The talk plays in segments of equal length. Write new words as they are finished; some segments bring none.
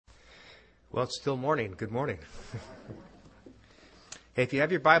Well, it's still morning. Good morning. Hey, if you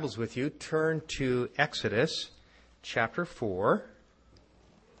have your Bibles with you, turn to Exodus chapter 4.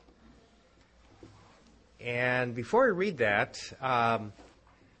 And before I read that,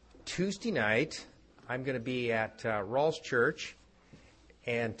 Tuesday night, I'm going to be at Rawls Church,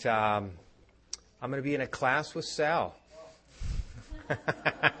 and I'm going to be in a class with Sal.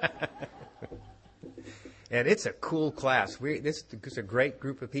 And it's a cool class. This is a great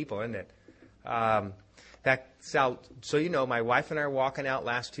group of people, isn't it? Sal, so you know, my wife and I were walking out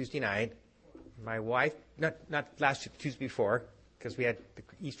last Tuesday night. My wife, not last Tuesday before, because we had the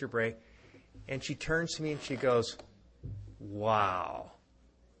Easter break, and she turns to me and she goes, "Wow,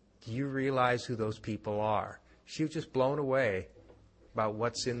 do you realize who those people are?" She was just blown away about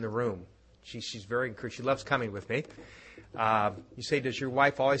what's in the room. She's very encouraged. She loves coming with me. You say, does your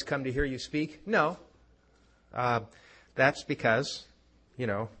wife always come to hear you speak? No. That's because,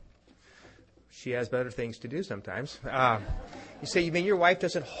 she has better things to do sometimes. You say, you mean your wife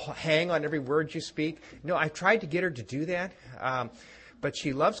doesn't hang on every word you speak? No, I've tried to get her to do that. But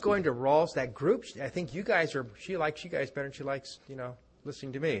she loves going to Rawls, that group. I think she likes you guys better than she likes,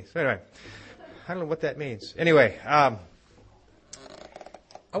 listening to me. So anyway, I don't know what that means. Anyway, I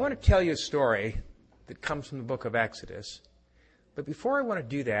want to tell you a story that comes from the book of Exodus. But before I want to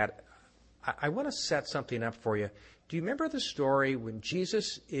do that, I want to set something up for you. Do you remember the story when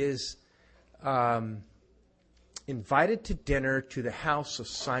Jesus is invited to dinner to the house of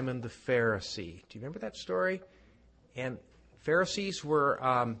Simon the Pharisee? Do you remember that story? And Pharisees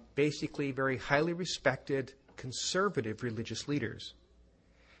were basically very highly respected, conservative religious leaders.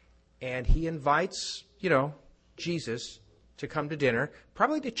 And he invites, Jesus to come to dinner,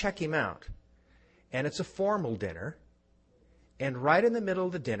 probably to check him out. And it's a formal dinner. And right in the middle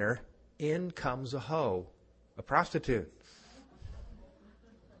of the dinner, in comes a hoe, a prostitute.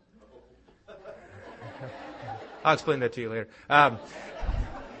 I'll explain that to you later.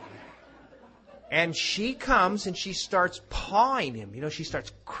 And she comes and she starts pawing him. She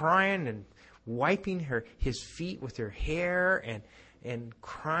starts crying and wiping his feet with her hair and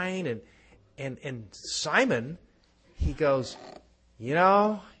crying. And Simon, he goes,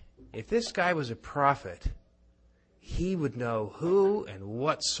 if this guy was a prophet, he would know who and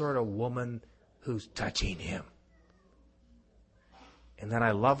what sort of woman who's touching him. And then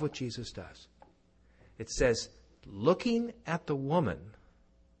I love what Jesus does. It says, looking at the woman,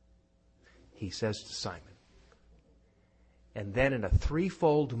 he says to Simon. And then in a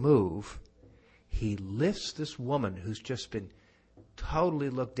threefold move, he lifts this woman who's just been totally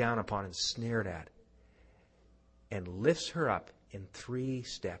looked down upon and sneered at, and lifts her up in 3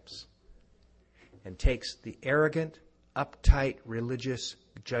 steps, and takes the arrogant, uptight, religious,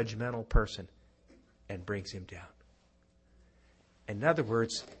 judgmental person and brings him down. In other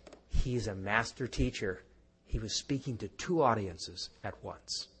words, he's a master teacher. He was speaking to 2 audiences at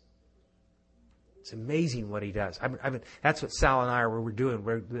once. It's amazing what he does. That's what Sal and I were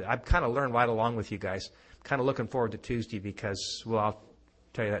doing. I've kind of learned right along with you guys. I'm kind of looking forward to Tuesday because, I'll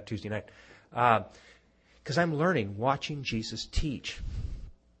tell you that Tuesday night. Because I'm learning, watching Jesus teach.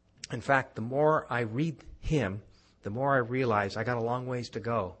 In fact, the more I read him, the more I realize I got a long ways to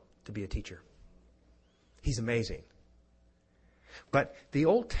go to be a teacher. He's amazing. But the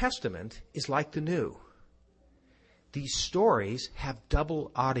Old Testament is like the New. These stories have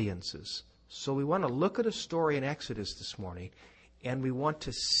double audiences. So we want to look at a story in Exodus this morning, and we want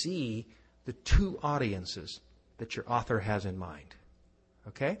to see the 2 audiences that your author has in mind.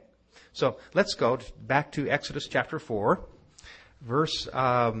 Okay? So let's go back to Exodus chapter 4, verse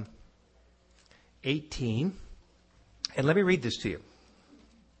 18. And let me read this to you.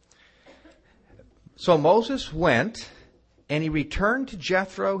 So Moses went, and he returned to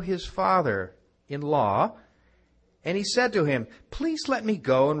Jethro, his father-in-law, and he said to him, "Please let me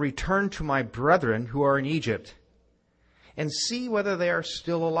go and return to my brethren who are in Egypt, and see whether they are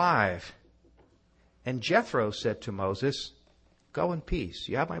still alive." And Jethro said to Moses, "Go in peace.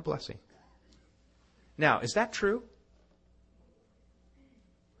 You have my blessing." Now, is that true?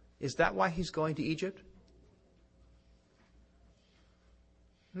 Is that why he's going to Egypt?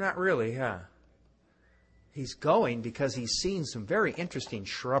 Not really, huh? He's going because he's seen some very interesting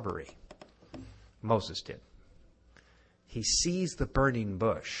shrubbery. Moses did. He sees the burning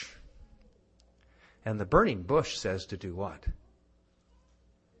bush. And the burning bush says to do what?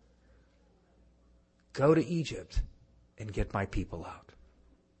 Go to Egypt and get my people out.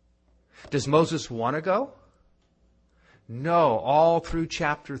 Does Moses want to go? No. All through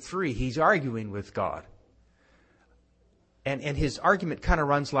chapter 3, he's arguing with God. And his argument kind of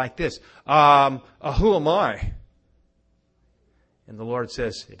runs like this. Who am I? And the Lord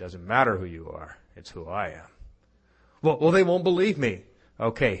says, it doesn't matter who you are. It's who I am. Well, they won't believe me.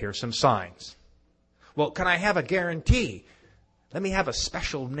 Okay, here's some signs. Well, can I have a guarantee? Let me have a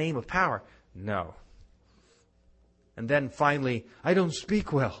special name of power. No. And then finally, I don't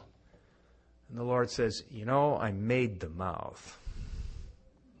speak well. And the Lord says, I made the mouth.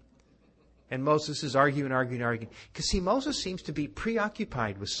 And Moses is arguing. Because see, Moses seems to be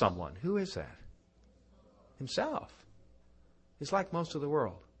preoccupied with someone. Who is that? Himself. He's like most of the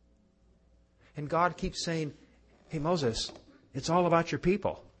world. And God keeps saying, hey, Moses, it's all about your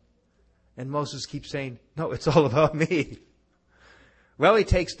people. And Moses keeps saying, no, it's all about me. Well, he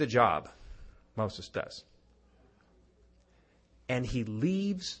takes the job. Moses does. And he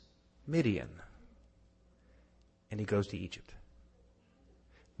leaves Midian. And he goes to Egypt.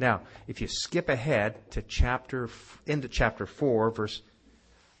 Now, if you skip ahead to chapter 4, verse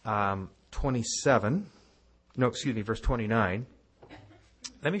 27. Verse 29.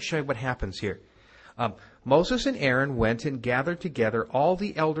 Let me show you what happens here. Moses and Aaron went and gathered together all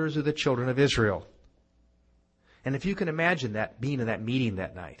the elders of the children of Israel. And if you can imagine that, being in that meeting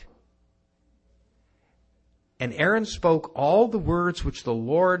that night. And Aaron spoke all the words which the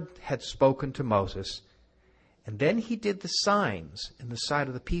Lord had spoken to Moses. And then he did the signs in the sight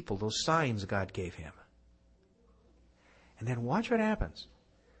of the people, those signs God gave him. And then watch what happens.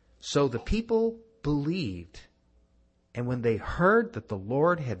 So the people believed. And when they heard that the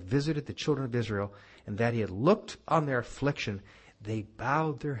Lord had visited the children of Israel and that he had looked on their affliction, they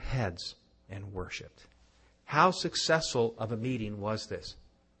bowed their heads and worshipped. How successful of a meeting was this?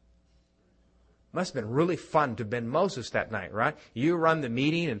 Must have been really fun to have been Moses that night, right? You run the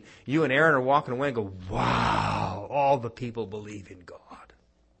meeting and you and Aaron are walking away and go, wow, all the people believe in God.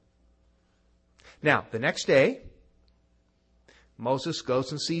 Now, the next day, Moses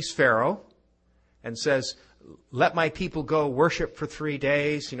goes and sees Pharaoh and says, let my people go worship for 3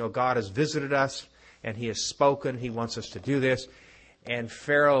 days. God has visited us and he has spoken. He wants us to do this. And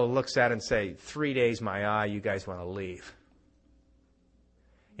Pharaoh looks at it and says, 3 days, my eye, you guys want to leave.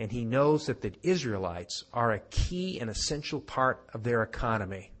 And he knows that the Israelites are a key and essential part of their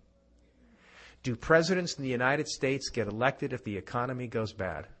economy. Do presidents in the United States get elected if the economy goes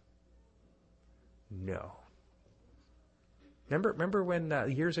bad? No. Remember when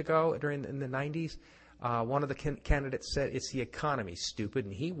years ago, in the 90s, one of the candidates said, it's the economy, stupid,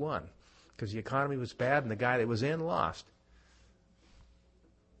 and he won because the economy was bad and the guy that was in lost.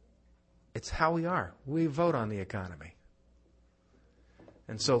 It's how we are. We vote on the economy.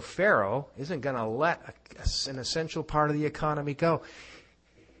 And so Pharaoh isn't going to let an essential part of the economy go.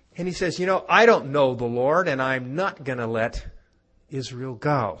 And he says, I don't know the Lord, and I'm not going to let Israel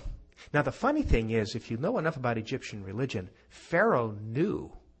go. Now, the funny thing is, if you know enough about Egyptian religion, Pharaoh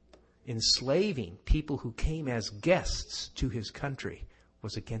knew enslaving people who came as guests to his country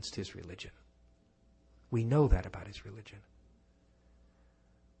was against his religion. We know that about his religion.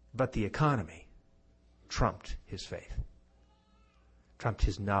 But the economy trumped his faith. Trumped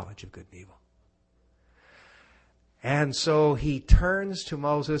his knowledge of good and evil. And so he turns to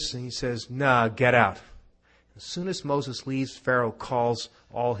Moses and he says, nah, get out. As soon as Moses leaves, Pharaoh calls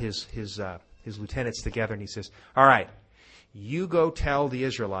all his lieutenants together and he says, all right, you go tell the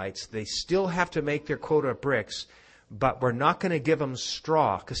Israelites they still have to make their quota of bricks, but we're not going to give them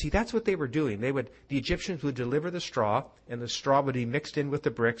straw. Because see, that's what they were doing. The Egyptians would deliver the straw, and the straw would be mixed in with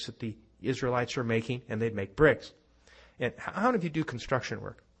the bricks that the Israelites were making, and they'd make bricks. And how many of you do construction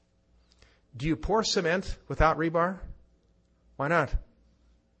work? Do you pour cement without rebar? Why not?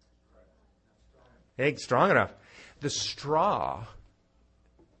 It ain't strong enough. The straw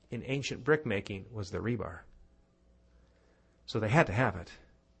in ancient brick making was the rebar. So they had to have it.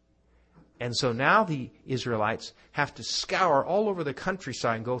 And so now the Israelites have to scour all over the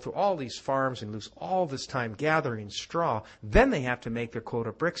countryside and go through all these farms and lose all this time gathering straw. Then they have to make their quota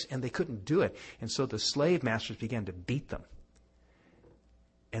of bricks, and they couldn't do it. And so the slave masters began to beat them.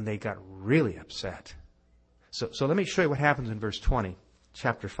 And they got really upset. So let me show you what happens in verse 20,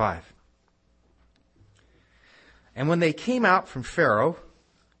 chapter 5. And when they came out from Pharaoh,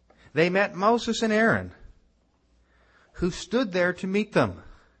 they met Moses and Aaron, who stood there to meet them.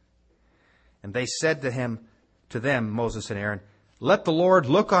 And they said to them, Moses and Aaron, let the Lord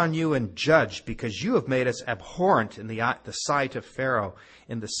look on you and judge, because you have made us abhorrent in the sight of Pharaoh,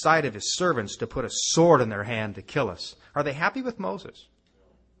 in the sight of his servants, to put a sword in their hand to kill us. Are they happy with Moses?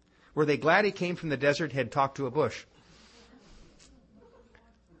 Were they glad he came from the desert and had talked to a bush?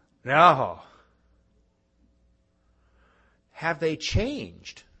 No. Have they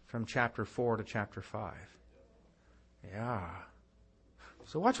changed from chapter 4 to chapter 5? Yeah.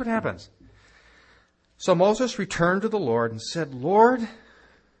 So watch what happens. So Moses returned to the Lord and said, Lord,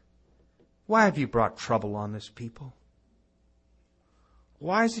 why have you brought trouble on this people?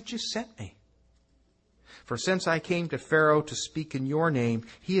 Why is it you sent me? For since I came to Pharaoh to speak in your name,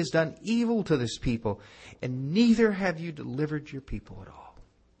 he has done evil to this people, and neither have you delivered your people at all.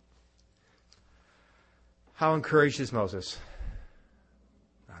 How encouraged is Moses?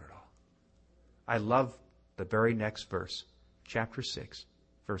 Not at all. I love the very next verse, chapter 6,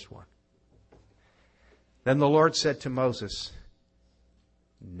 verse 1. Then the Lord said to Moses,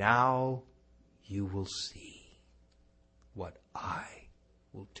 now you will see what I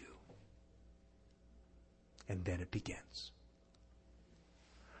will do. And then it begins.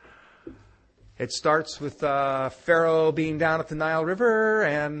 It starts with Pharaoh being down at the Nile River,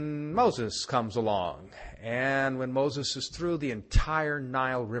 and Moses comes along. And when Moses is through, the entire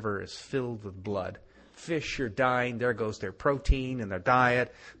Nile River is filled with blood. Fish are dying. There goes their protein and their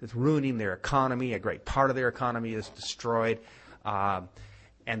diet. It's ruining their economy. A great part of their economy is destroyed. And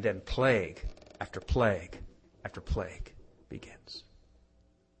then plague after plague after plague begins.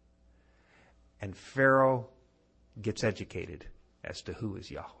 And Pharaoh gets educated as to who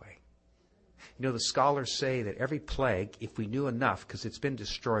is Yahweh. You know, the scholars say that every plague, if we knew enough, because it's been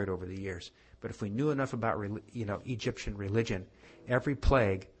destroyed over the years, but if we knew enough about Egyptian religion, every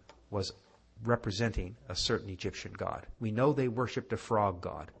plague was representing a certain Egyptian god. We know they worshipped a frog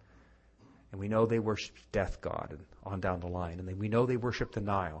god, and we know they worshipped death god, and on down the line, and then we know they worshipped the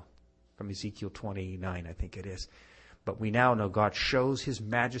Nile, from Ezekiel 29, I think it is. But we now know God shows his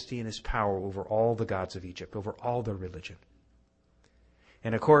majesty and his power over all the gods of Egypt, over all their religion.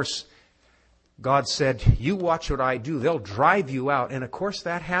 And of course, God said, you watch what I do. They'll drive you out. And of course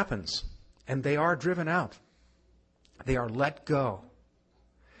that happens. And they are driven out. They are let go.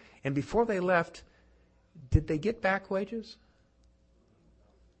 And before they left, did they get back wages?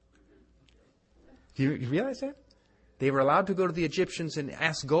 Do you realize that? They were allowed to go to the Egyptians and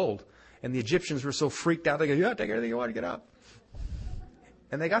ask gold. And the Egyptians were so freaked out, they go, yeah, take everything you want to get out.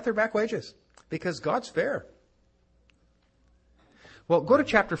 And they got their back wages because God's fair. Well, go to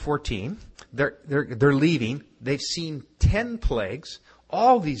chapter 14. They're leaving. They've seen 10 plagues,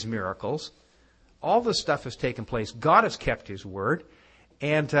 all these miracles. All this stuff has taken place. God has kept his word.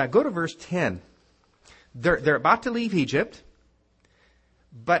 And go to verse 10. They're about to leave Egypt.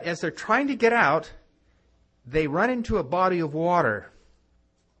 But as they're trying to get out, they run into a body of water.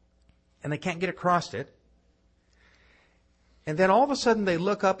 And they can't get across it. And then all of a sudden they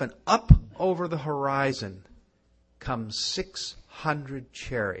look up, and up over the horizon comes 600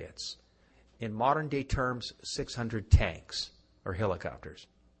 chariots. In modern day terms, 600 tanks or helicopters.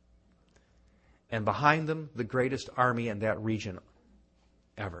 And behind them, the greatest army in that region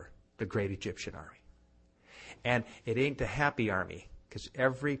ever, the great Egyptian army. And it ain't a happy army, because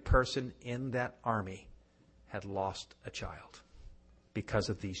every person in that army had lost a child because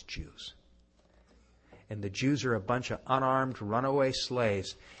of these Jews. And the Jews are a bunch of unarmed, runaway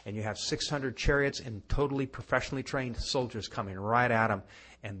slaves. And you have 600 chariots and totally professionally trained soldiers coming right at them.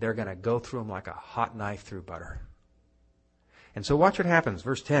 And they're going to go through them like a hot knife through butter. And so watch what happens.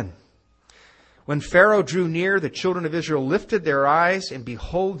 Verse 10. When Pharaoh drew near, the children of Israel lifted their eyes, and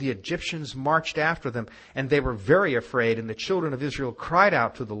behold, the Egyptians marched after them. And they were very afraid. And the children of Israel cried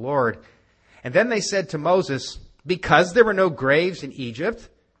out to the Lord. And then they said to Moses, because there were no graves in Egypt,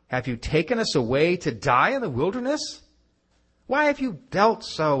 have you taken us away to die in the wilderness? Why have you dealt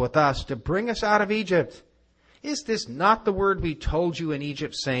so with us to bring us out of Egypt? Is this not the word we told you in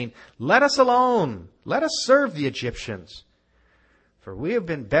Egypt, saying, let us alone, let us serve the Egyptians? For it would have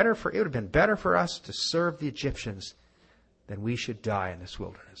been better for us to serve the Egyptians than we should die in this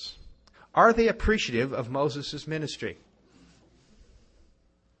wilderness. Are they appreciative of Moses' ministry?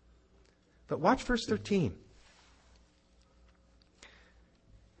 But watch verse 13.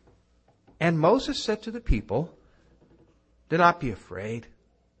 And Moses said to the people, do not be afraid.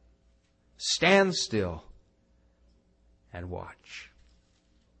 Stand still and watch.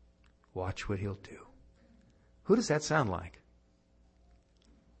 Watch what he'll do. Who does that sound like?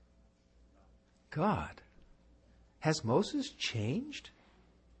 God. Has Moses changed?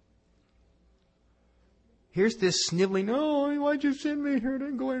 Here's this sniveling, oh, why'd you send me here? It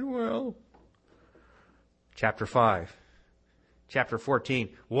ain't going well. Chapter 5. Chapter 14.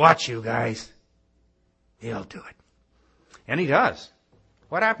 Watch, you guys. He'll do it. And he does.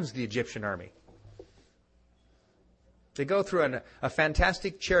 What happens to the Egyptian army? They go through a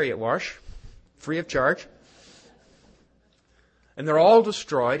fantastic chariot wash, free of charge. And they're all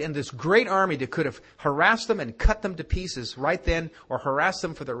destroyed. And this great army that could have harassed them and cut them to pieces right then, or harassed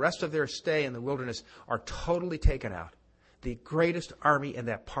them for the rest of their stay in the wilderness, are totally taken out. the greatest army in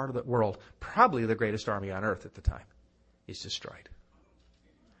that part of the world, probably the greatest army on earth at the time, is destroyed.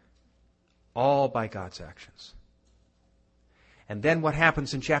 All by God's actions. And then what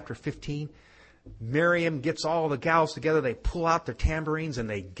happens in chapter 15? Miriam gets all the gals together, they pull out their tambourines, and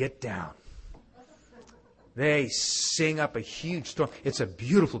they get down. They sing up a huge storm. It's a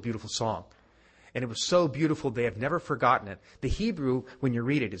beautiful, beautiful song. And it was so beautiful, they have never forgotten it. The Hebrew, when you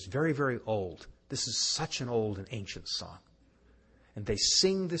read it, is very, very old. This is such an old and ancient song. And they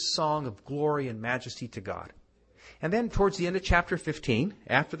sing this song of glory and majesty to God. And then towards the end of chapter 15,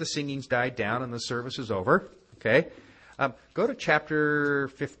 after the singing's died down and the service is over, okay, go to chapter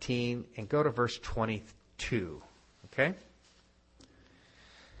 15 and go to verse 22, okay?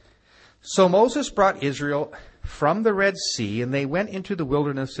 So Moses brought Israel from the Red Sea, and they went into the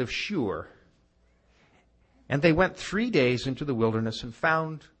wilderness of Shur. And they went 3 days into the wilderness and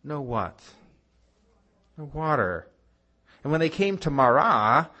found no what? No water. And when they came to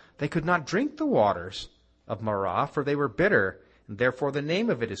Marah, they could not drink the waters of Marah, for they were bitter. And therefore the name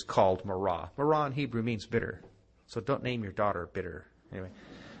of it is called Marah. Marah in Hebrew means bitter. So don't name your daughter bitter. Anyway.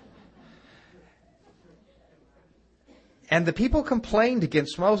 And the people complained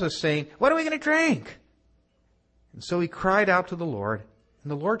against Moses, saying, "What are we going to drink?" And so he cried out to the Lord,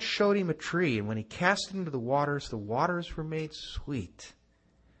 and the Lord showed him a tree, and when he cast it into the waters were made sweet.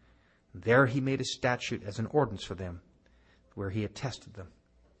 And there he made a statute as an ordinance for them, where he had tested them.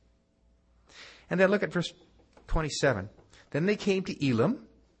 And then look at verse 27. Then they came to Elim,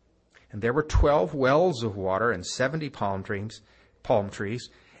 and there were 12 wells of water and 70 palm trees,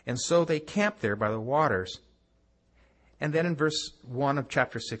 and so they camped there by the waters. And then in verse 1 of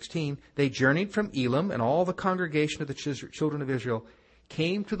chapter 16, they journeyed from Elim, and all the congregation of the children of Israel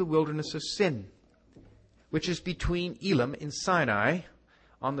came to the wilderness of Sin, which is between Elim and Sinai,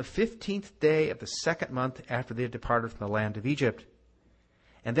 on the 15th day of the second month after they had departed from the land of Egypt.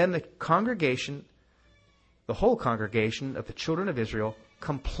 And then the whole congregation of the children of Israel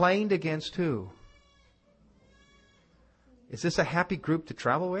complained against who? Is this a happy group to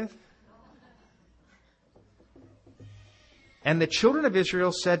travel with? And the children of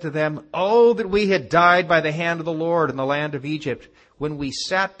Israel said to them, "Oh, that we had died by the hand of the Lord in the land of Egypt, when we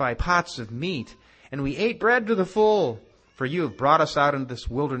sat by pots of meat, and we ate bread to the full. For you have brought us out into this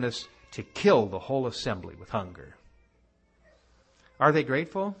wilderness to kill the whole assembly with hunger." Are they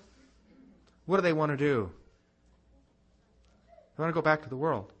grateful? What do they want to do? They want to go back to the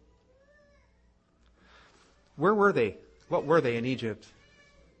world. Where were they? What were they in Egypt?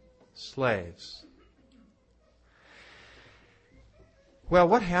 Slaves. Well,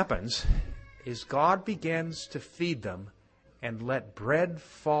 what happens is God begins to feed them and let bread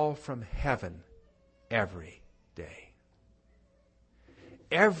fall from heaven every day.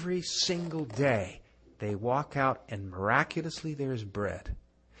 Every single day they walk out and miraculously there's bread.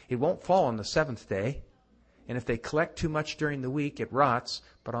 It won't fall on the seventh day. And if they collect too much during the week, it rots.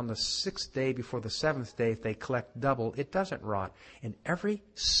 But on the sixth day before the seventh day, if they collect double, it doesn't rot. And every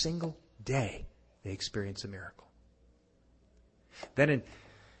single day they experience a miracle. Then in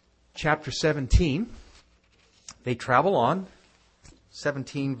chapter 17, they travel on,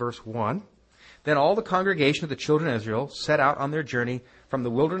 17 verse 1. Then all the congregation of the children of Israel set out on their journey from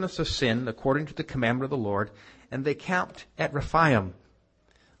the wilderness of Sin, according to the commandment of the Lord, and they camped at Rephaim.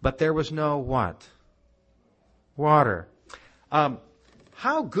 But there was no what? Water.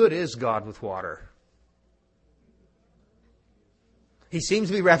 How good is God with water? He seems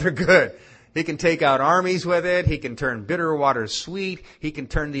to be rather good. He can take out armies with it. He can turn bitter water sweet. He can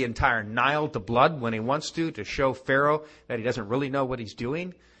turn the entire Nile to blood when he wants to show Pharaoh that he doesn't really know what he's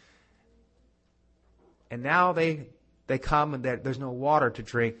doing. And now they come and there's no water to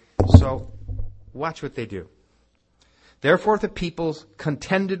drink. So watch what they do. Therefore the people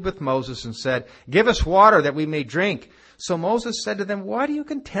contended with Moses and said, "Give us water that we may drink." So Moses said to them, "Why do you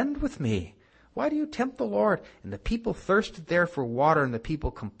contend with me? Why do you tempt the Lord?" And the people thirsted there for water, and the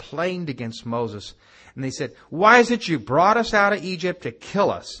people complained against Moses. And they said, "Why is it you brought us out of Egypt to kill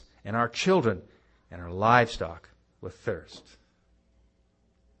us and our children and our livestock with thirst?"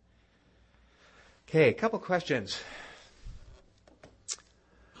 Okay, a couple questions.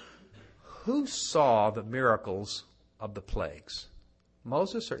 Who saw the miracles of the plagues?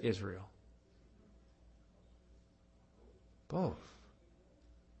 Moses or Israel? Both.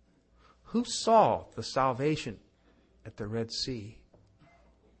 Who saw the salvation at the Red Sea?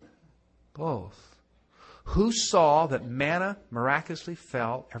 Both. Who saw that manna miraculously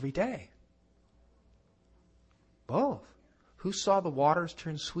fell every day? Both. Who saw the waters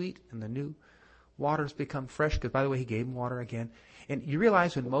turn sweet and the new waters become fresh, because, by the way, he gave them water again. And you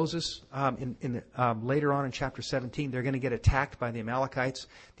realize when Moses, later on in chapter 17, they're going to get attacked by the Amalekites.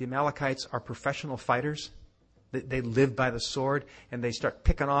 The Amalekites are professional fighters. They live by the sword, and they start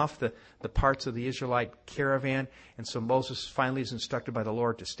picking off the parts of the Israelite caravan. And so Moses finally is instructed by the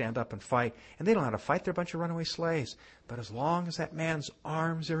Lord to stand up and fight. And they don't know how to fight. They're a bunch of runaway slaves. But as long as that man's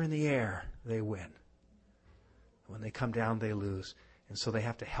arms are in the air, they win. When they come down, they lose. And so they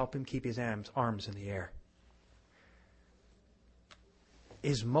have to help him keep his arms in the air.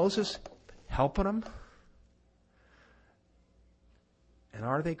 Is Moses helping them? And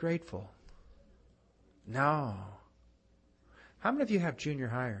are they grateful? No. How many of you have junior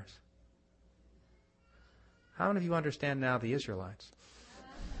hires? How many of you understand now the Israelites?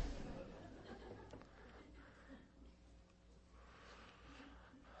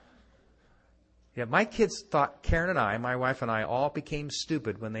 Yeah, my kids thought Karen and I, my wife and I, all became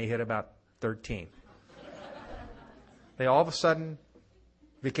stupid when they hit about 13. They all of a sudden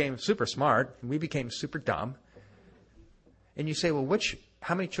became super smart, and we became super dumb. And you say, well,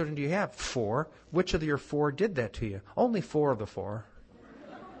 how many children do you have? 4. Which of your 4 did that to you? Only 4 of the 4.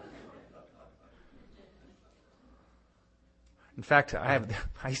 In fact, I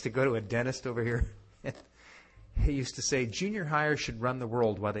used to go to a dentist over here. He used to say, junior hires should run the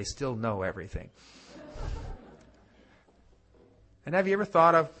world while they still know everything. And have you ever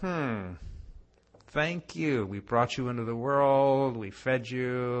thought of, thank you. We brought you into the world. We fed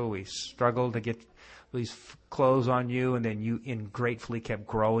you. We struggled to get these clothes on you, and then you ingratefully kept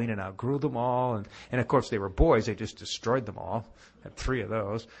growing and outgrew them all. And of course, they were boys. They just destroyed them all. Had 3 of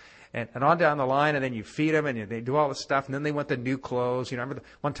those. And on down the line, and then you feed them, and they do all this stuff, and then they want the new clothes. I remember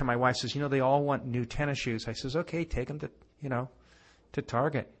one time my wife says, they all want new tennis shoes. I says, okay, take them to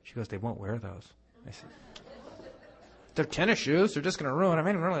Target. She goes, they won't wear those. I said, they're tennis shoes. They're just going to ruin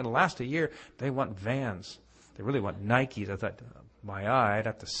them. Really, it'll last a year. They want Vans. They really want Nikes. I thought, I'd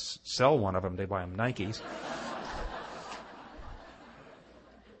have to sell one of them. They buy them Nikes.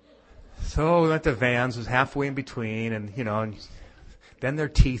 So we went to Vans. It was halfway in between, and then their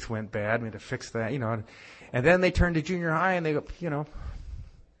teeth went bad. We had to fix that, And then they turned to junior high, and they go, boy,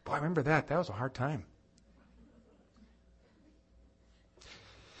 I remember that. That was a hard time.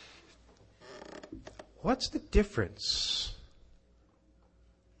 What's the difference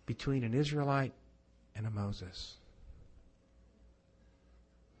between an Israelite and a Moses?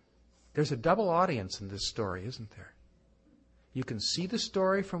 There's a double audience in this story, isn't there? You can see the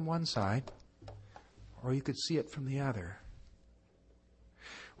story from one side, or you could see it from the other.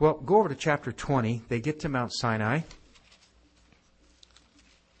 Well, go over to chapter 20. They get to Mount Sinai.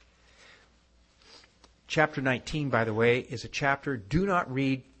 Chapter 19, by the way, is a chapter do not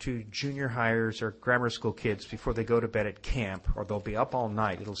read to junior hires or grammar school kids before they go to bed at camp, or they'll be up all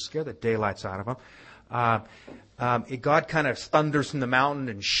night. It'll scare the daylights out of them. God kind of thunders from the mountain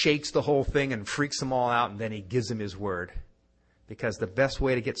and shakes the whole thing and freaks them all out, and then he gives them his word. Because the best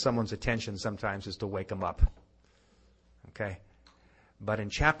way to get someone's attention sometimes is to wake them up. Okay? But in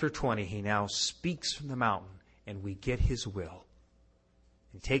chapter 20, he now speaks from the mountain, and we get his will.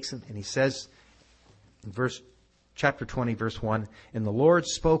 He takes him, and he says, in chapter 20, verse 1, and the Lord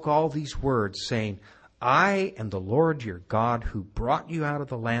spoke all these words, saying, I am the Lord your God, who brought you out of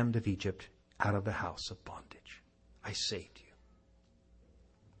the land of Egypt, out of the house of bondage. I saved you.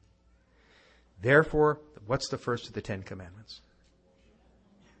 Therefore, what's the first of the 10 commandments?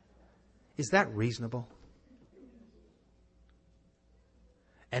 Is that reasonable?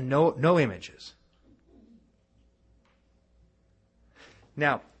 And no images.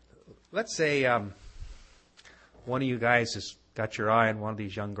 Now, let's say one of you guys has got your eye on one of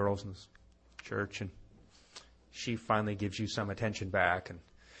these young girls in this church, and she finally gives you some attention back. And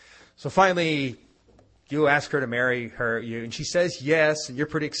so finally, you ask her to marry her, and she says yes, and you're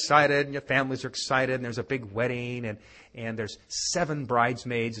pretty excited, and your families are excited, and there's a big wedding, and there's 7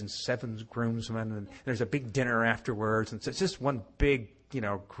 bridesmaids and 7 groomsmen, and there's a big dinner afterwards, and so it's just one big,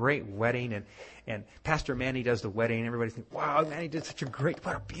 great wedding, and Pastor Manny does the wedding, and everybody thinks, wow, Manny did such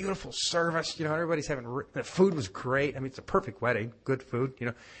what a beautiful service, everybody's the food was great. I mean, it's a perfect wedding, good food,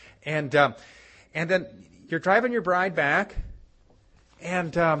 and then you're driving your bride back,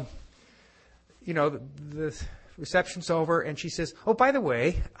 and the reception's over, and she says, oh, by the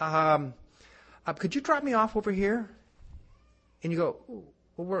way, could you drop me off over here? And you go,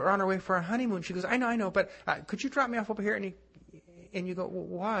 well, we're on our way for our honeymoon. She goes, I know, but could you drop me off over here? And you go, well,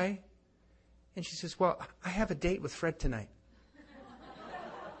 why? And she says, well, I have a date with Fred tonight.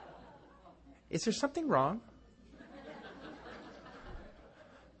 Is there something wrong?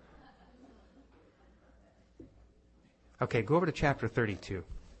 Okay, go over to chapter 32.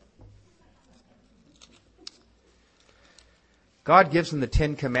 God gives them the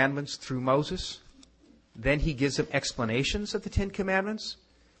 10 Commandments through Moses. Then he gives them explanations of the 10 Commandments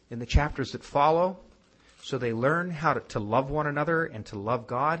in the chapters that follow. So they learn how to love one another and to love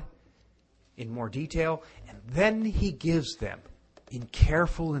God in more detail. And then he gives them, in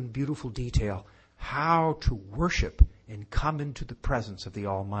careful and beautiful detail, how to worship and come into the presence of the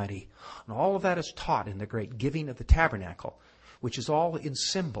Almighty. And all of that is taught in the great giving of the tabernacle, which is all in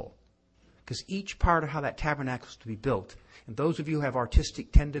symbol. Because each part of how that tabernacle is to be built, and those of you who have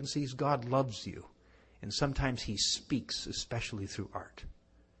artistic tendencies, God loves you. And sometimes he speaks, especially through art.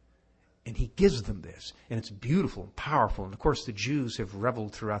 And he gives them this. And it's beautiful and powerful. And of course the Jews have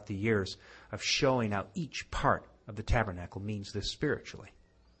reveled throughout the years of showing how each part of the tabernacle means this spiritually.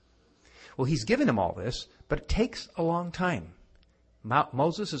 Well, he's given them all this, but it takes a long time.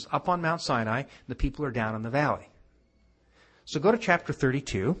 Moses is up on Mount Sinai, and the people are down in the valley. So go to chapter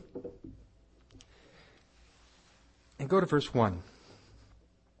 32, and go to verse 1.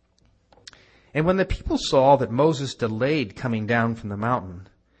 And when the people saw that Moses delayed coming down from the mountain,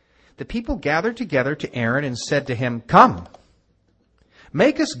 the people gathered together to Aaron and said to him, "Come,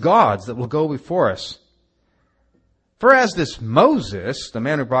 make us gods that will go before us. For as this Moses, the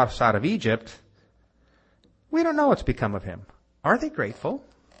man who brought us out of Egypt, we don't know what's become of him." Are they grateful?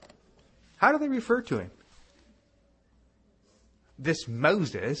 How do they refer to him? This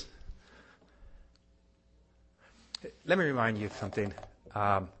Moses. Let me remind you of something.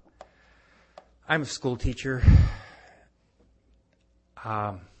 I'm a school teacher.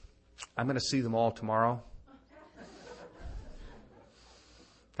 I'm going to see them all tomorrow. In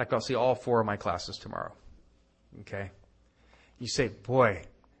fact, I'll see all 4 of my classes tomorrow. Okay? You say, boy,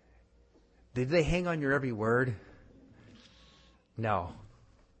 did they hang on your every word? No.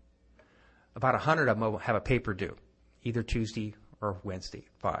 About 100 of them will have a paper due, either Tuesday or Wednesday,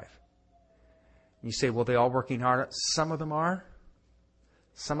 5. And you say, well, they all working hard? Some of them are.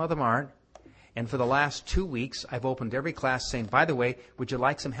 Some of them aren't. And for the last 2 weeks, I've opened every class saying, by the way, would you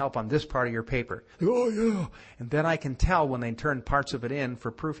like some help on this part of your paper? They go, oh, yeah. And then I can tell when they turn parts of it in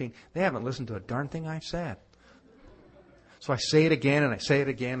for proofing, they haven't listened to a darn thing I've said. So I say it again, and I say it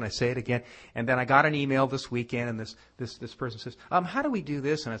again, and I say it again. And then I got an email this weekend, and this person says, how do we do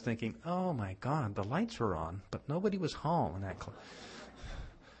this? And I was thinking, oh, my God, the lights were on, but nobody was home in that class.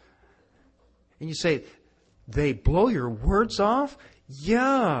 And you say, they blow your words off?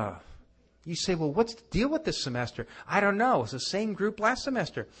 Yeah. You say, well, what's the deal with this semester? I don't know. It's the same group last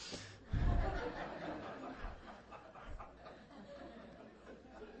semester.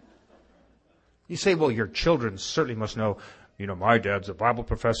 You say, well, your children certainly must know, my dad's a Bible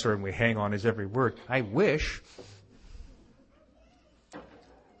professor and we hang on his every word. I wish.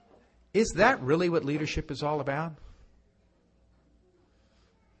 Is that really what leadership is all about?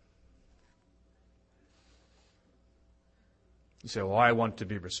 You say, well, I want to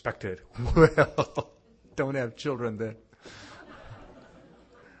be respected. Well, don't have children then.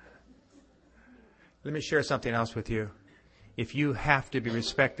 Let me share something else with you. If you have to be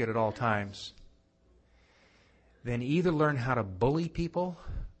respected at all times, then either learn how to bully people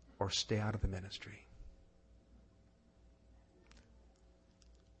or stay out of the ministry.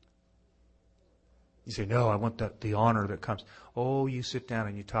 You say, no, I want the honor that comes. Oh, you sit down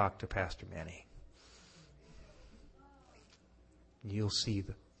and you talk to Pastor Manny. You'll see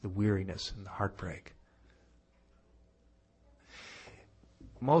the weariness and the heartbreak.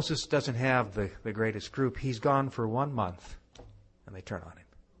 Moses doesn't have the greatest group. He's gone for 1 month, and they turn on him.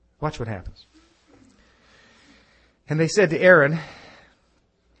 Watch what happens. And they said to Aaron,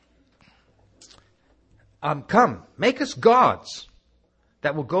 come, make us gods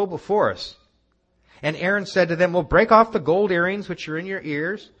that will go before us. And Aaron said to them, well, break off the gold earrings which are in your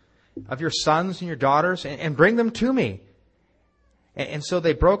ears of your sons and your daughters, and bring them to me. And so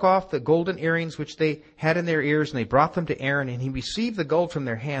they broke off the golden earrings which they had in their ears, and they brought them to Aaron, and he received the gold from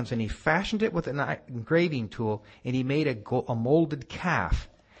their hands, and he fashioned it with an engraving tool, and he made a molded calf.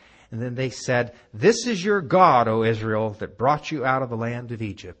 And then they said, this is your God, O Israel, that brought you out of the land of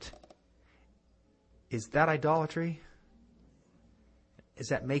Egypt. Is that idolatry? Is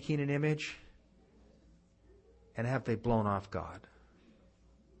that making an image? And have they blown off God?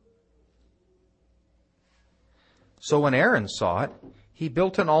 So when Aaron saw it, he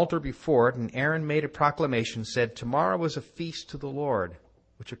built an altar before it, and Aaron made a proclamation, said, tomorrow is a feast to the Lord,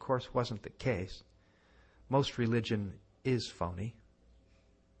 which of course wasn't the case. Most religion is phony.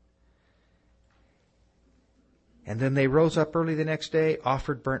 And then they rose up early the next day,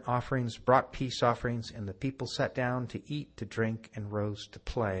 offered burnt offerings, brought peace offerings, and the people sat down to eat, to drink, and rose to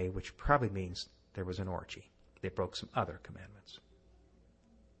play, which probably means there was an orgy. They broke some other commandments.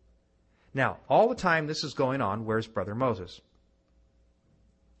 Now, all the time this is going on, where's Brother Moses?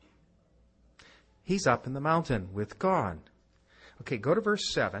 He's up in the mountain with God. Okay, go to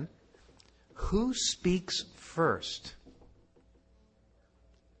verse 7. Who speaks first?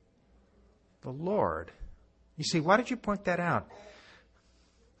 The Lord. You see, why did you point that out?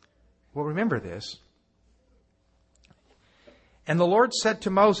 Well, remember this. And the Lord said to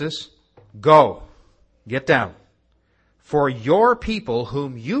Moses, "Go, get down. For your people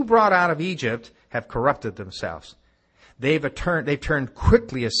whom you brought out of Egypt have corrupted themselves. They've turned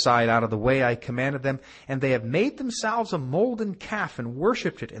quickly aside out of the way I commanded them, and they have made themselves a molten calf and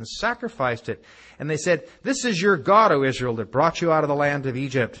worshipped it and sacrificed it. And they said, 'This is your God, O Israel, that brought you out of the land of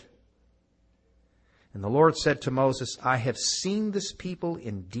Egypt.' And the Lord said to Moses, 'I have seen this people.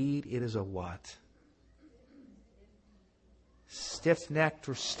 Indeed, it is a' what? Stiff-necked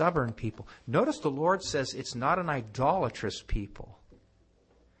or stubborn people.'" Notice the Lord says it's not an idolatrous people.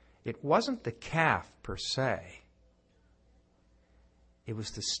 It wasn't the calf per se. It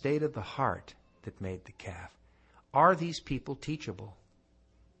was the state of the heart that made the calf. Are these people teachable?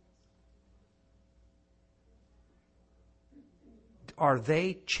 Are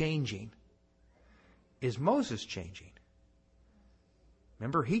they changing? Is Moses changing?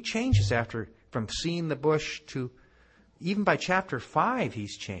 Remember, he changes from seeing the bush to, even by chapter 5,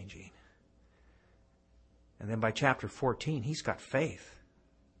 he's changing. And then by chapter 14, he's got faith.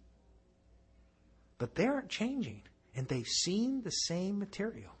 But they aren't changing. And they've seen the same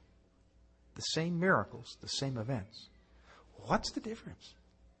material, the same miracles, the same events. What's the difference?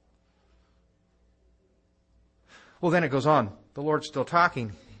 Well, then it goes on. The Lord's still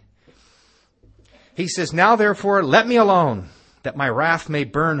talking. He says, "Now therefore let me alone, that my wrath may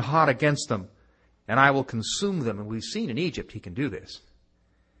burn hot against them, and I will consume them." And we've seen in Egypt he can do this.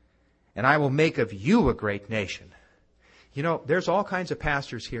 "And I will make of you a great nation." You know, there's all kinds of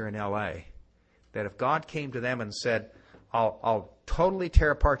pastors here in L.A. that if God came to them and said, I'll totally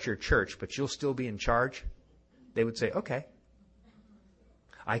tear apart your church, but you'll still be in charge, they would say, "Okay,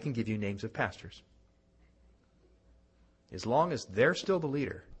 I can give you names of pastors. As long as they're still the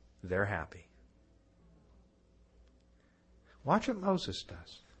leader, they're happy." Watch what Moses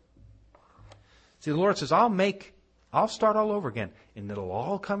does. See, the Lord says, I'll start all over again, and it'll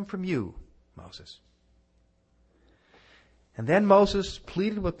all come from you, Moses. And then Moses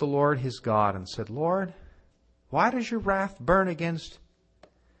pleaded with the Lord his God and said, "Lord, why does your wrath burn against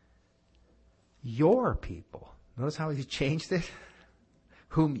your people?" Notice how he changed it?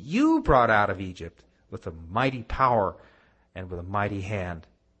 "Whom you brought out of Egypt with a mighty power and with a mighty hand."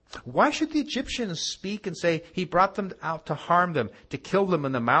 Why should the Egyptians speak and say he brought them out to harm them, to kill them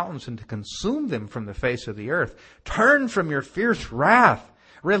in the mountains, and to consume them from the face of the earth? Turn from your fierce wrath.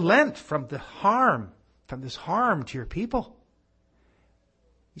 Relent from this harm to your people.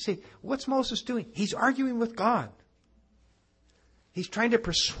 You see, what's Moses doing? He's arguing with God. He's trying to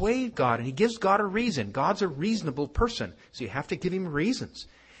persuade God, and he gives God a reason. God's a reasonable person, so you have to give him reasons.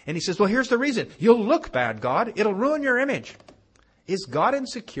 And he says, "Well, here's the reason. You'll look bad, God. It'll ruin your image." Is God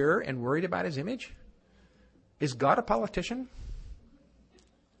insecure and worried about his image? Is God a politician?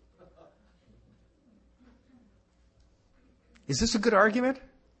 Is this a good argument?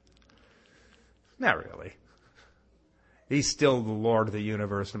 Not really. He's still the Lord of the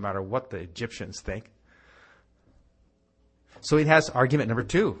universe, no matter what the Egyptians think. So he has argument number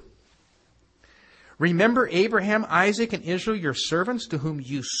 2. "Remember Abraham, Isaac, and Israel, your servants, to whom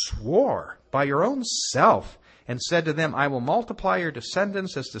you swore by your own self, and said to them, 'I will multiply your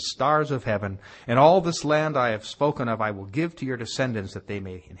descendants as the stars of heaven, and all this land I have spoken of I will give to your descendants, that they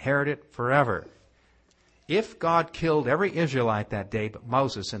may inherit it forever.'" If God killed every Israelite that day but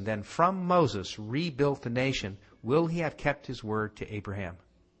Moses, and then from Moses rebuilt the nation, will he have kept his word to Abraham?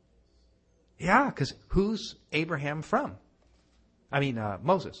 Yeah, because who's Abraham from?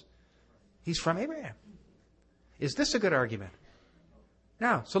 Moses. He's from Abraham. Is this a good argument?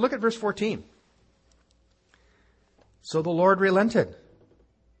 Now, so look at verse 14. "So the Lord relented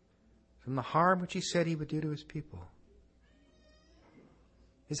from the harm which he said he would do to his people."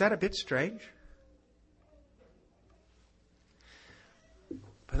 Is that a bit strange?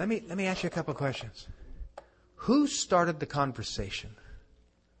 But let me ask you a couple of questions. Who started the conversation?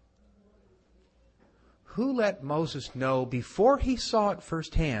 Who let Moses know before he saw it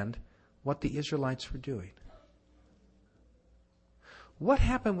firsthand what the Israelites were doing? What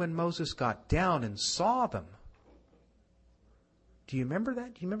happened when Moses got down and saw them? Do you remember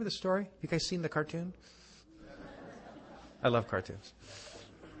that? Do you remember the story? You guys seen the cartoon? I love cartoons.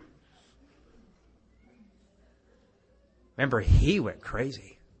 Remember, he went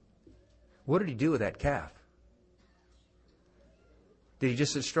crazy. What did he do with that calf? Did he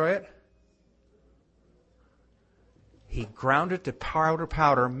just destroy it? He ground it to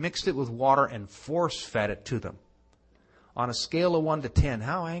powder, mixed it with water, and force-fed it to them. On a scale of 1 to 10,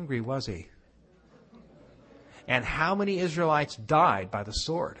 how angry was he? And how many Israelites died by the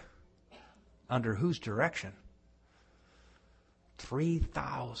sword? Under whose direction?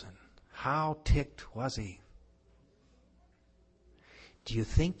 3,000. How ticked was he? Do you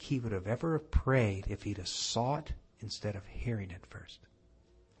think he would have ever prayed if he'd have saw it instead of hearing it first?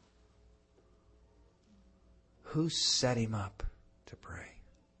 Who set him up to pray?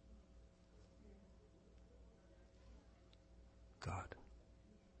 God.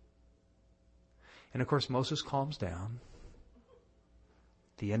 And of course, Moses calms down.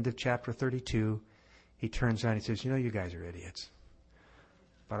 At the end of chapter 32, he turns around and he says, you guys are idiots.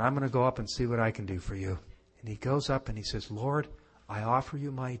 But I'm going to go up and see what I can do for you. And he goes up and he says, Lord, I offer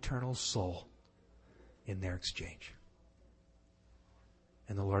you my eternal soul in their exchange.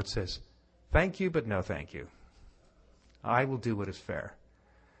 And the Lord says, thank you, but no thank you. I will do what is fair,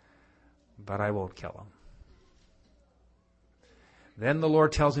 but I won't kill him. Then the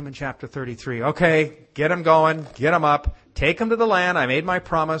Lord tells him in chapter 33, okay, get him going, get him up, take him to the land. I made my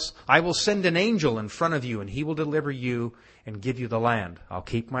promise. I will send an angel in front of you, and he will deliver you and give you the land. I'll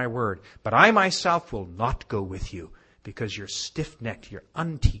keep my word. But I myself will not go with you, because you're stiff-necked, you're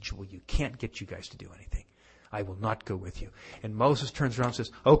unteachable. You can't get you guys to do anything. I will not go with you. And Moses turns around and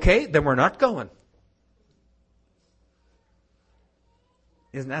says, okay, then we're not going.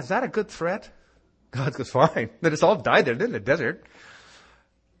 Is that a good threat? God goes, fine. Let us all die there in the desert.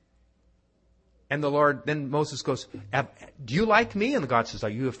 And the Lord, then Moses goes, do you like me? And God says,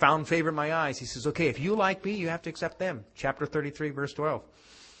 you have found favor in my eyes. He says, okay, if you like me, you have to accept them. Chapter 33, verse 12.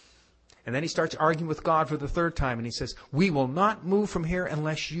 And then he starts arguing with God for the third time. And he says, we will not move from here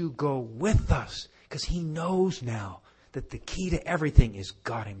unless you go with us. Because he knows now that the key to everything is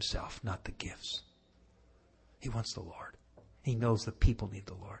God himself, not the gifts. He wants the Lord. He knows the people need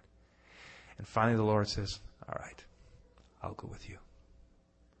the Lord. And finally the Lord says, all right, I'll go with you.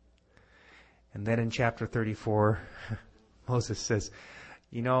 And then in chapter 34, Moses says,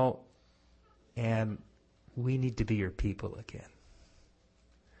 and we need to be your people again.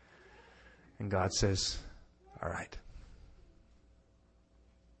 And God says, all right.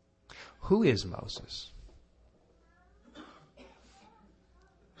 Who is Moses?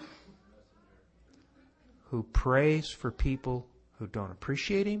 Who prays for people who don't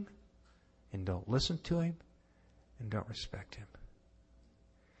appreciate him and don't listen to him and don't respect him.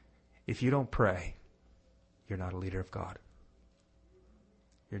 If you don't pray, you're not a leader of God.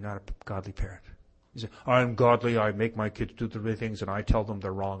 You're not a godly parent. You say, I'm godly, I make my kids do the right things, and I tell them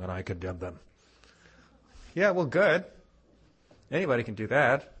they're wrong, and I condemn them. Yeah, well, good. Anybody can do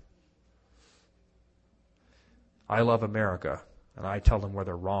that. I love America, and I tell them where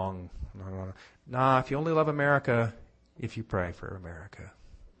they're wrong. Nah, if you only love America, if you pray for America.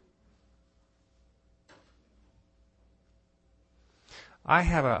 I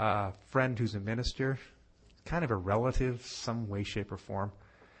have a friend who's a minister, kind of a relative, some way, shape, or form.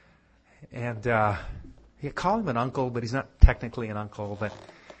 And you call him an uncle, but he's not technically an uncle, but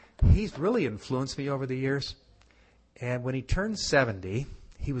he's really influenced me over the years. And when he turned 70,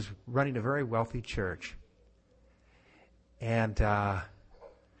 he was running a very wealthy church. And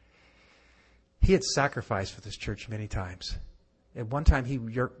he had sacrificed for this church many times. At one time, he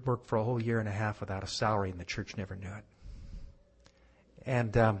worked for a whole year and a half without a salary, and the church never knew it.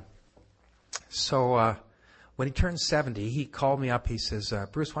 And so when he turned 70, he called me up. He says,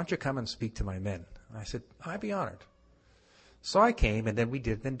 Bruce, why don't you come and speak to my men? And I said, I'd be honored. So I came, and then we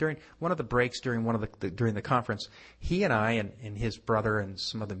did. Then during one of the breaks during during the conference, he and I and his brother and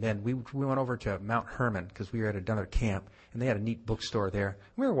some other men, we went over to Mount Hermon because we were at another camp, and they had a neat bookstore there.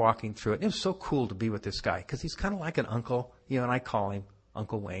 We were walking through it, and it was so cool to be with this guy because he's kind of like an uncle, and I call him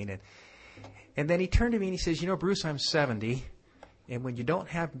Uncle Wayne. And then he turned to me and he says, Bruce, I'm 70, and when you don't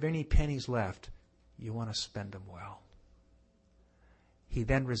have many pennies left, you want to spend them well. He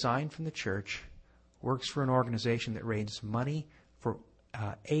then resigned from the church, works for an organization that raises money for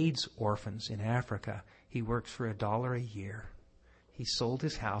AIDS orphans in Africa. He works for $1 a year. He sold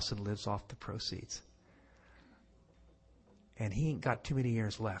his house and lives off the proceeds. And he ain't got too many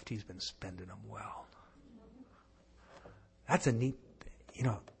years left. He's been spending them well. That's a neat,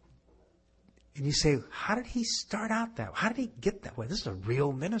 and you say, how did he start out that way? How did he get that way? This is a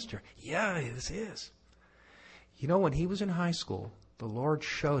real minister. Yeah, this is. When he was in high school, the Lord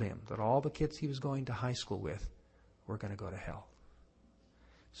showed him that all the kids he was going to high school with were going to go to hell.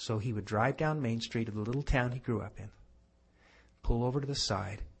 So he would drive down Main Street of the little town he grew up in, pull over to the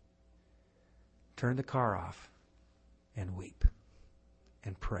side, turn the car off, and weep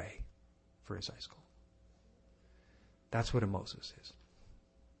and pray for his high school. That's what a Moses is.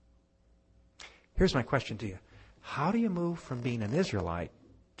 Here's my question to you. How do you move from being an Israelite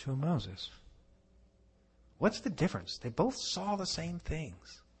to a Moses? What's the difference? They both saw the same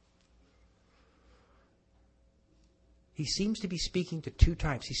things. He seems to be speaking to two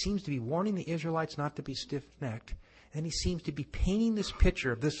types. He seems to be warning the Israelites not to be stiff-necked, and he seems to be painting this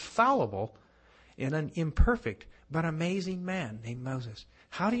picture of this fallible and an imperfect but amazing man named Moses.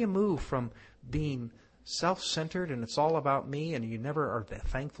 How do you move from being self-centered and it's all about me and you never are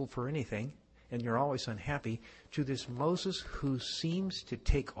thankful for anything and you're always unhappy, to this Moses who seems to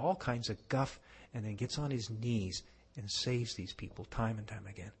take all kinds of guff and then gets on his knees and saves these people time and time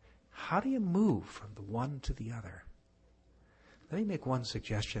again? How do you move from the one to the other? Let me make one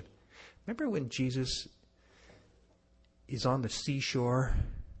suggestion. Remember when Jesus is on the seashore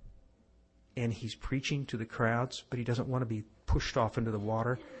and he's preaching to the crowds, but he doesn't want to be pushed off into the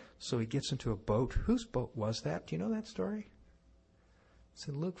water, so he gets into a boat. Whose boat was that? Do you know that story? It's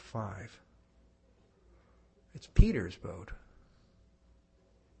in Luke 5. It's Peter's boat.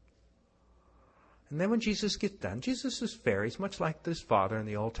 And then when Jesus gets done, Jesus is fair. He's much like his father in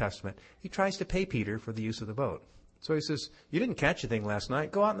the Old Testament. He tries to pay Peter for the use of the boat. So he says, you didn't catch anything last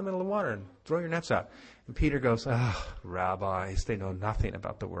night. Go out in the middle of the water and throw your nets out. And Peter goes, rabbis, they know nothing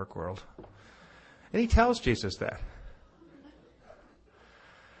about the work world. And he tells Jesus that.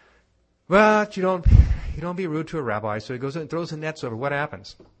 But you don't be rude to a rabbi. So he goes and throws the nets over. What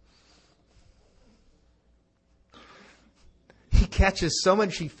happens? He catches so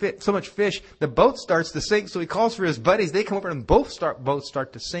much fish, the boat starts to sink. So he calls for his buddies. They come over and both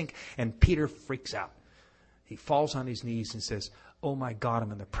start to sink. And Peter freaks out. He falls on his knees and says, oh my God,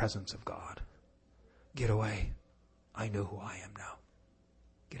 I'm in the presence of God. Get away. I know who I am now.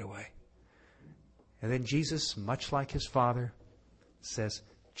 Get away. And then Jesus, much like his father, says,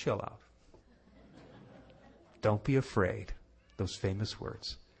 chill out. Don't be afraid. Those famous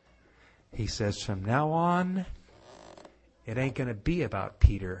words. He says, from now on, it ain't going to be about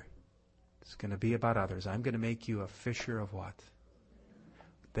Peter. It's going to be about others. I'm going to make you a fisher of what?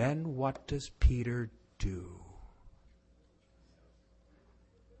 Then what does Peter do?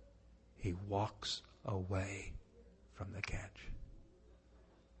 He walks away from the catch.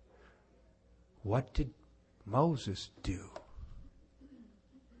 What did Moses do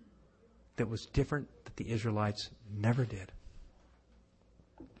that was different that the Israelites never did?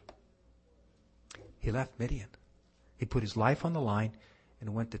 He left Midian. He put his life on the line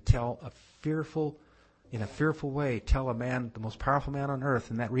and went to tell in a fearful way, tell a man, the most powerful man on earth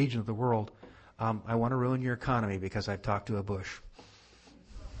in that region of the world, I want to ruin your economy because I've talked to a bush.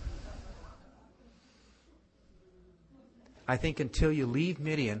 I think until you leave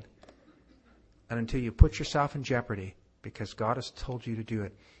Midian and until you put yourself in jeopardy because God has told you to do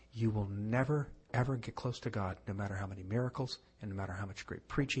it, you will never, ever get close to God, no matter how many miracles and no matter how much great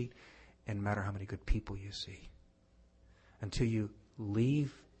preaching and no matter how many good people you see. Until you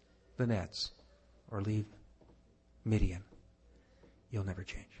leave the nets or leave Midian, you'll never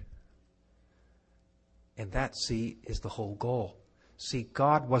change. And that, see, is the whole goal. See,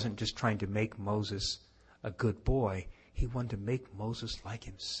 God wasn't just trying to make Moses a good boy. He wanted to make Moses like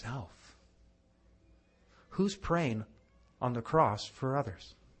himself. Who's praying on the cross for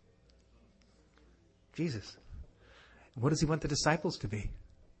others? Jesus. What does he want the disciples to be?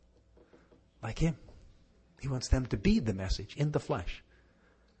 Like him. He wants them to be the message in the flesh.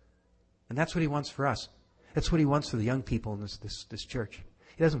 And that's what he wants for us. That's what he wants for the young people in this church.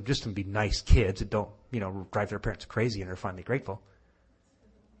 He doesn't just want to be nice kids that don't, drive their parents crazy and are finally grateful.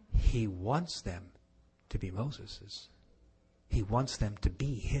 He wants them to be Moses's. He wants them to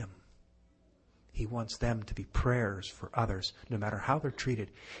be him. He wants them to be prayers for others, no matter how they're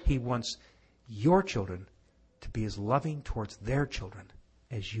treated. He wants your children to be as loving towards their children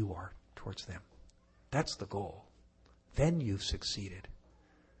as you are towards them. That's the goal. Then you've succeeded.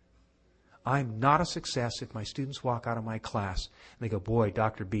 I'm not a success if my students walk out of my class and they go, boy,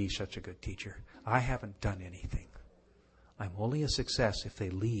 Dr. B is such a good teacher. I haven't done anything. I'm only a success if they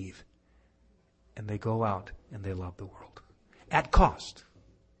leave and they go out and they love the world. At cost.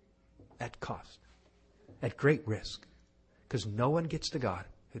 At cost. At great risk. Because no one gets to God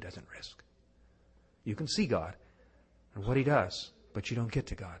who doesn't risk. You can see God and what he does, but you don't get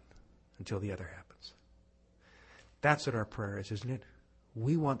to God until the other happens. That's what our prayer is, isn't it?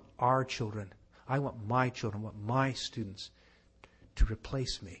 We want our children, I want my children, I want my students to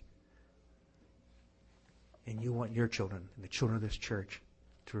replace me. And you want your children and the children of this church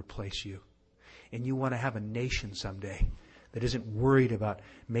to replace you. And you want to have a nation someday that isn't worried about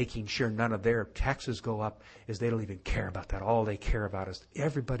making sure none of their taxes go up, as they don't even care about that. All they care about is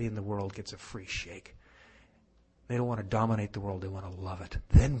everybody in the world gets a free shake. They don't want to dominate the world. They want to love it.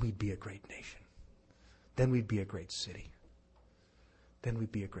 Then we'd be a great nation. Then we'd be a great city. Then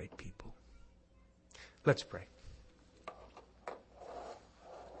we'd be a great people. Let's pray.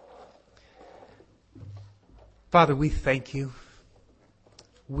 Father, we thank you.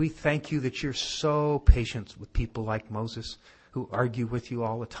 We thank you that you're so patient with people like Moses who argue with you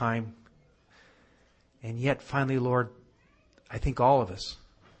all the time. And yet, finally, Lord, I think all of us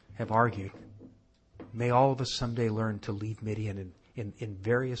have argued. May all of us someday learn to leave Midian in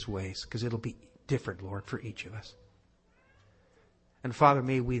various ways, because it'll be different, Lord, for each of us. And Father,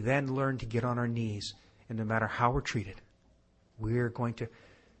 may we then learn to get on our knees, and no matter how we're treated, we're going to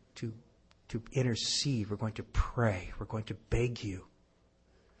intercede. We're going to pray. We're going to beg you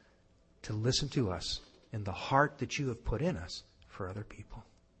to listen to us in the heart that you have put in us for other people.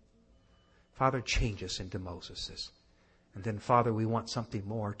 Father, change us into Moseses. And then, Father, we want something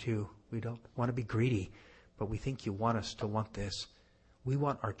more too. We don't want to be greedy, but we think you want us to want this. We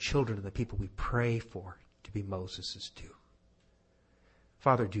want our children and the people we pray for to be Moseses too.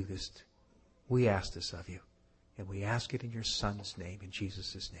 Father, do this. We ask this of you. And we ask it in your Son's name, in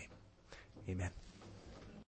Jesus' name. Amen.